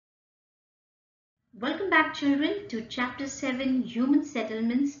Welcome back, children, to Chapter 7, Human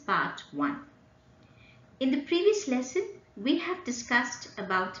Settlements Part 1. In the previous lesson, we have discussed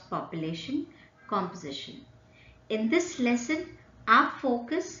about population composition. In this lesson, our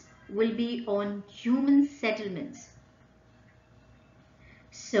focus will be on human settlements.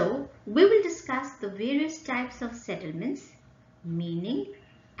 So, we will discuss the various types of settlements, meaning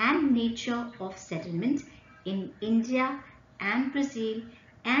and nature of settlement in India and Brazil,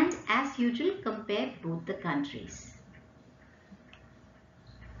 and as usual compare both the countries.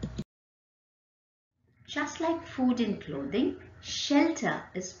 Just like food and clothing, shelter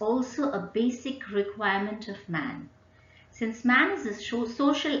is also a basic requirement of man. Since man is a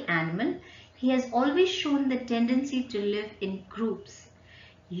social animal, he has always shown the tendency to live in groups.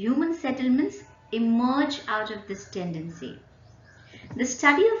 Human settlements emerge out of this tendency. The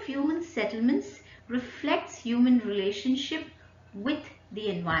study of human settlements reflects human relationship with the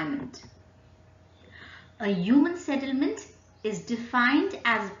environment. A human settlement is defined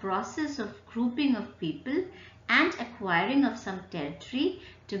as a process of grouping of people and acquiring of some territory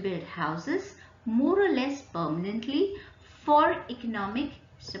to build houses more or less permanently for economic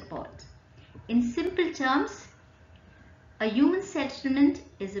support. In simple terms, a human settlement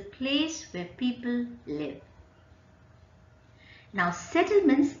is a place where people live. Now,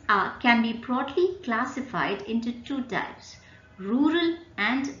 settlements can be broadly classified into two types, rural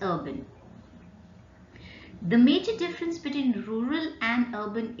and urban. The major difference between rural and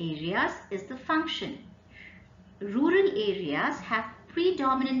urban areas is the function. Rural areas have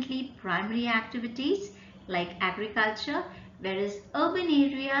predominantly primary activities like agriculture, whereas urban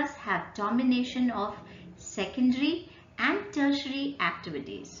areas have domination of secondary and tertiary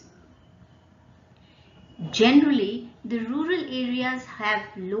activities. Generally, the rural areas have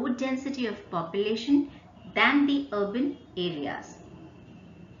low density of population than the urban areas.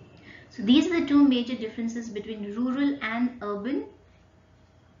 So these are the two major differences between rural and urban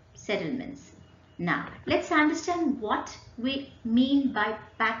settlements. Now, let's understand what we mean by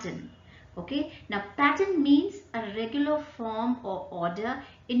pattern. Okay, now pattern means a regular form or order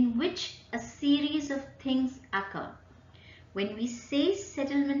in which a series of things occur. When we say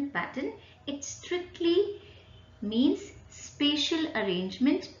settlement pattern, it strictly means spatial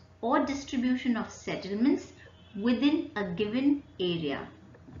arrangement or distribution of settlements within a given area.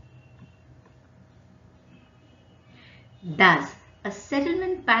 Thus, a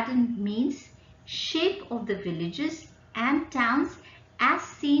settlement pattern means shape of the villages and towns as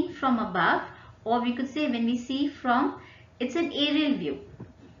seen from above, or we could say when we see from, it's an aerial view.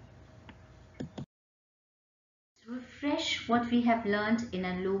 Refresh what we have learned in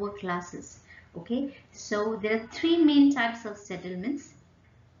our lower classes. Okay, so there are three main types of settlements.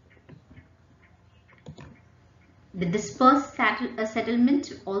 The dispersed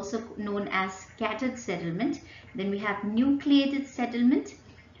settlement, also known as scattered settlement. Then we have nucleated settlement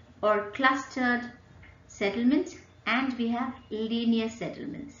or clustered settlement, and we have linear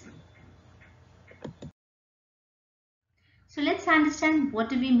settlements. So let's understand what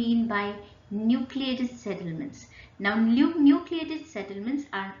do we mean by nucleated settlements. Now, nucleated settlements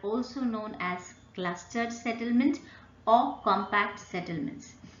are also known as clustered settlement or compact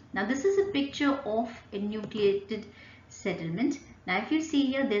settlements. Now, this is a picture of a nucleated settlement. Now, if you see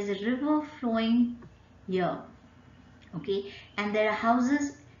here, there's a river flowing here. Okay, and there are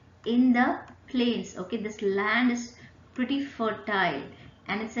houses in the plains. Okay, this land is pretty fertile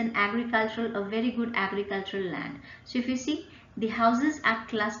and it's an a very good agricultural land. So if you see, the houses are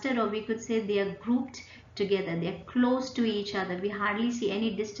clustered, or we could say they are grouped together. They are close to each other. We hardly see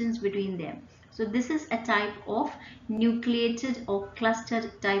any distance between them. So this is a type of nucleated or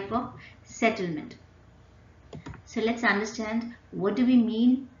clustered type of settlement. So let's understand what do we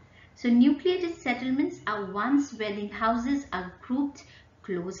mean. So nucleated settlements are ones where the houses are grouped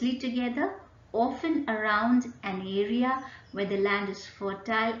closely together, often around an area where the land is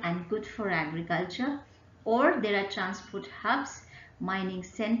fertile and good for agriculture, or there are transport hubs, mining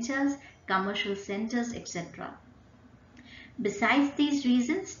centers, commercial centers, etc. Besides these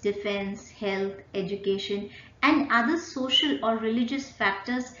reasons, defense, health, education, and other social or religious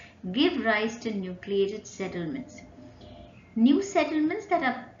factors give rise to nucleated settlements. New settlements that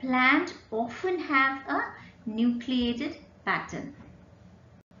are planned often have a nucleated pattern.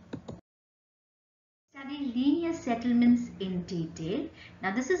 Study linear settlements in detail.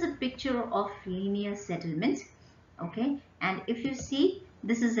 Now, this is a picture of linear settlements. Okay, and if you see,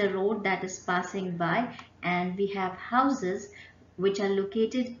 this is a road that is passing by, and we have houses which are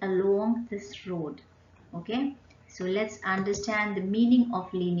located along this road. Okay, so let's understand the meaning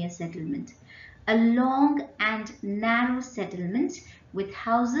of linear settlement. A long and narrow settlement with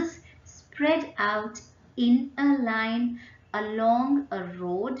houses spread out in a line along a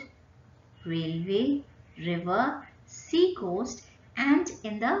road, railway, river, sea coast, and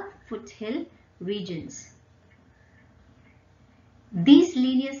in the foothill regions. These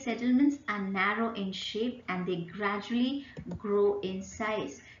linear settlements are narrow in shape and they gradually grow in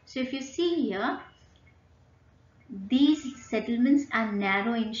size. So if you see here, these settlements are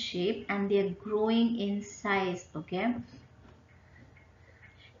narrow in shape and they are growing in size, okay?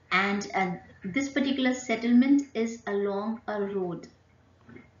 And this particular settlement is along a road.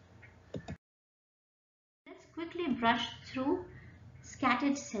 Let's quickly brush through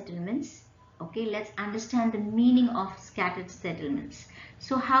scattered settlements. Okay, let's understand the meaning of scattered settlements.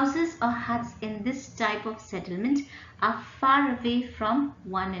 So houses or huts in this type of settlement are far away from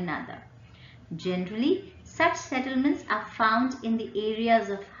one another. Generally, such settlements are found in the areas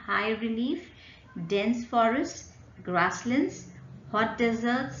of high relief, dense forests, grasslands, hot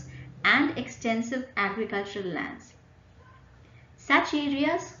deserts, and extensive agricultural lands. Such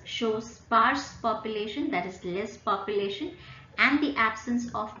areas show sparse population, that is less population, and the absence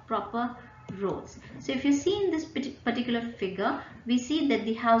of proper roads. So if you see in this particular figure, we see that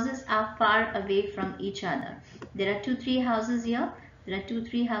the houses are far away from each other. There are 2-3 houses here. There are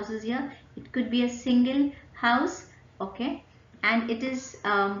 2-3 houses here. It could be a single house, okay, and it is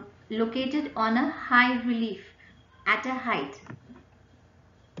located on a high relief at a height.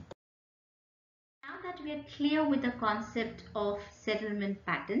 Now that we are clear with the concept of settlement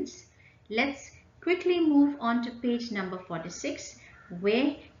patterns, let's quickly move on to page number 46,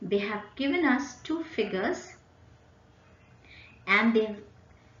 where they have given us two figures and they've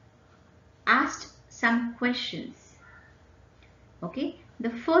asked some questions. Okay, the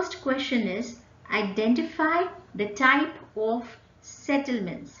first question is, identify the type of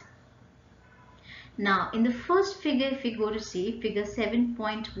settlements. Now, in the first figure, if we go to see figure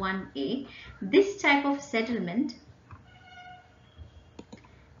 7.1a, this type of settlement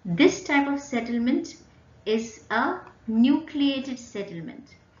is a nucleated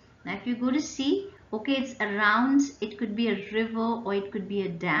settlement. Now, if you go to see, okay, it's around, it could be a river or it could be a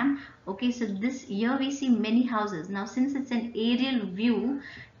dam. Okay, so here we see many houses. Now, since it's an aerial view,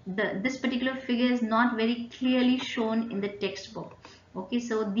 this particular figure is not very clearly shown in the textbook. Okay,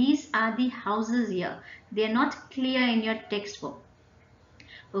 so these are the houses here. They are not clear in your textbook.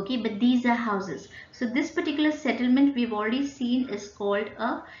 Okay, but these are houses. So this particular settlement we've already seen is called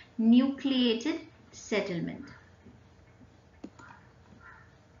a nucleated settlement.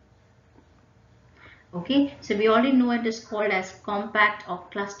 Okay, so we already know it is called as compact or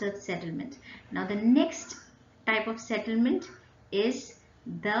clustered settlement. Now the next type of settlement is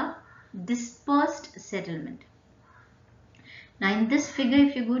the dispersed settlement. Now in this figure,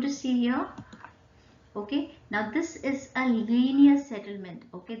 if you go to see here, okay, now this is a linear settlement.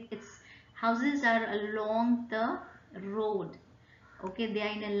 Okay, its houses are along the road. Okay, they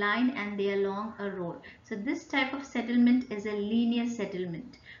are in a line and they are along a road. So this type of settlement is a linear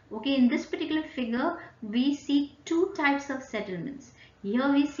settlement. Okay, in this particular figure, we see two types of settlements.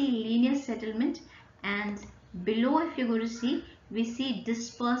 Here we see linear settlement, and below, if you go to see, we see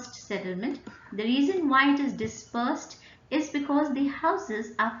dispersed settlement. The reason why it is dispersed is because the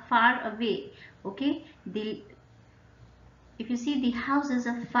houses are far away. Okay, if you see, the houses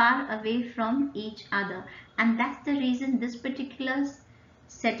are far away from each other, and that's the reason this particular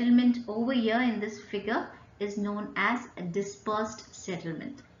settlement over here in this figure is known as a dispersed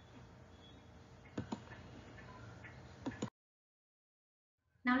settlement.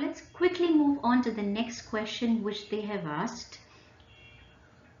 Now let's quickly move on to the next question which they have asked.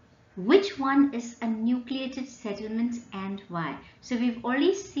 Which one is a nucleated settlement and why? So we've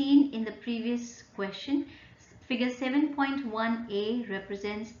already seen in the previous question, figure 7.1a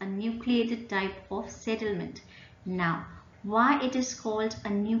represents a nucleated type of settlement. Now, why it is called a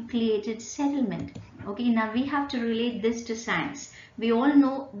nucleated settlement? Okay, now we have to relate this to science. We all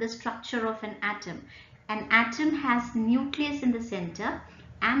know the structure of an atom. An atom has nucleus in the center,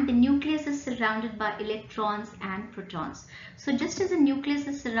 and the nucleus is surrounded by electrons and protons. So just as a nucleus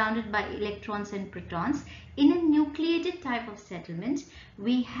is surrounded by electrons and protons, in a nucleated type of settlement,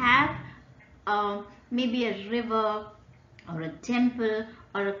 we have maybe a river or a temple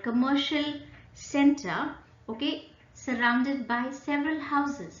or a commercial center, okay, surrounded by several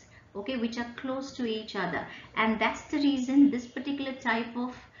houses, okay, which are close to each other. And that's the reason this particular type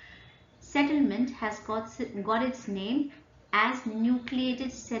of settlement has got its name as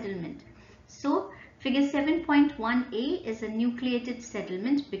nucleated settlement. So figure 7.1a is a nucleated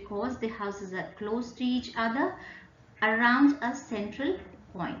settlement because the houses are close to each other around a central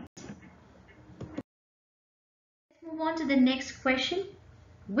point. Let's move on to the next question.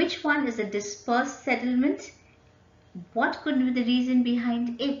 Which one is a dispersed settlement? What could be the reason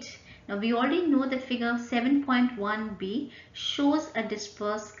behind it? Now we already know that figure 7.1b shows a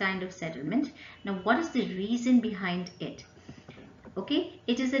dispersed kind of settlement. Now what is the reason behind it? Okay,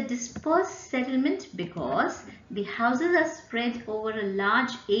 it is a dispersed settlement because the houses are spread over a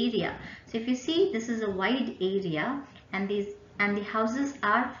large area. So if you see, this is a wide area and the houses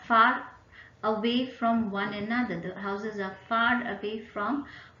are far away from one another. The houses are far away from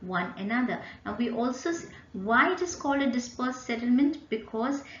one another. Now we also, why it is called a dispersed settlement?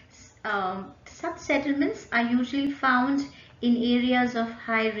 Because such settlements are usually found in areas of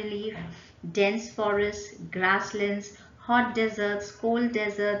high relief, dense forests, grasslands, hot deserts, cold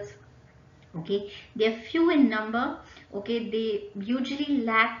deserts. Okay, they are few in number. Okay, they usually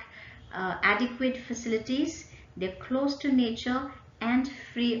lack adequate facilities. They're close to nature and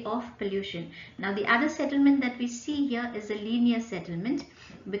free of pollution. Now the other settlement that we see here is a linear settlement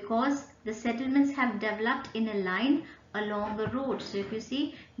because the settlements have developed in a line along a road. So if you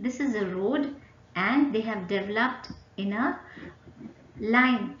see, this is a road and they have developed in a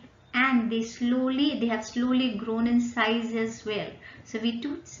line, and they have slowly grown in size as well. So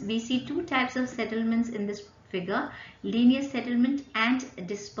we see two types of settlements in this figure: linear settlement and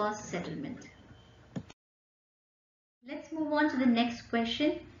dispersed settlement. Let's move on to the next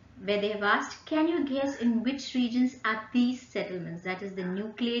question, where they have asked, can you guess in which regions are these settlements, that is the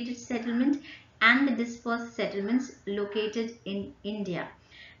nucleated settlement and the dispersed settlements, located in India?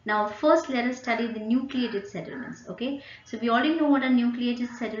 Now first let us study the nucleated settlements. Okay, so we already know what are nucleated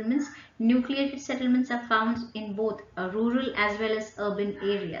settlements. Nucleated settlements are found in both rural as well as urban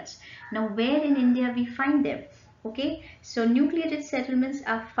areas. Now where in India we find them? Okay, so nucleated settlements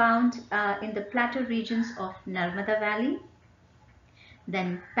are found in the plateau regions of Narmada Valley,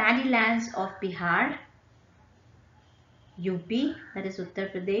 then paddy lands of Bihar, UP, that is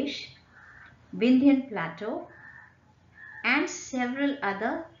Uttar Pradesh, Vindhyan Plateau, and several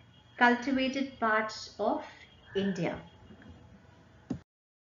other cultivated parts of India.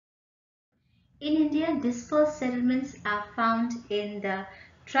 In India, dispersed settlements are found in the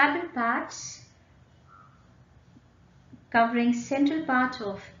tribal parts covering central part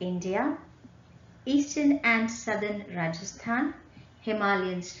of India, eastern and southern Rajasthan,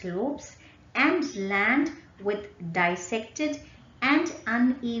 Himalayan slopes, and land with dissected and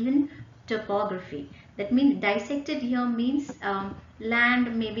uneven topography. That means dissected here means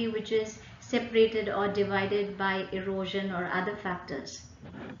land maybe which is separated or divided by erosion or other factors.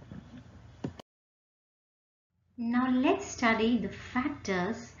 Now let's study the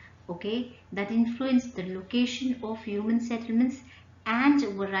factors, okay, that influence the location of human settlements and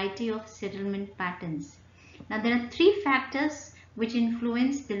a variety of settlement patterns. Now there are three factors which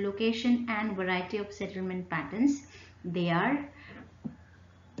influence the location and variety of settlement patterns. They are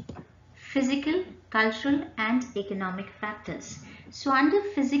physical, cultural, and economic factors. So under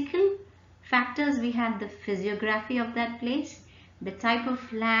physical factors, we have the physiography of that place, the type of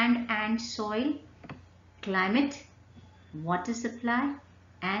land and soil, climate, water supply,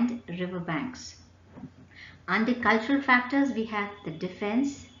 and riverbanks. Under cultural factors, we have the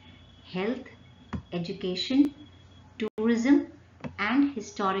defense, health, education, tourism, and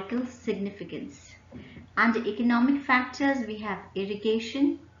historical significance. Under economic factors, we have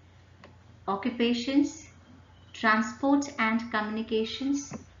irrigation, occupations, transport and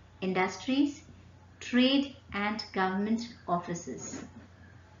communications, industries, trade, and government offices.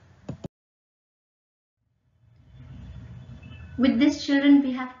 With this, children,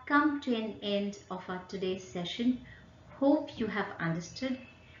 we have come to an end of our today's session. Hope you have understood.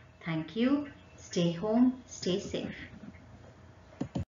 Thank you. Stay home, stay safe.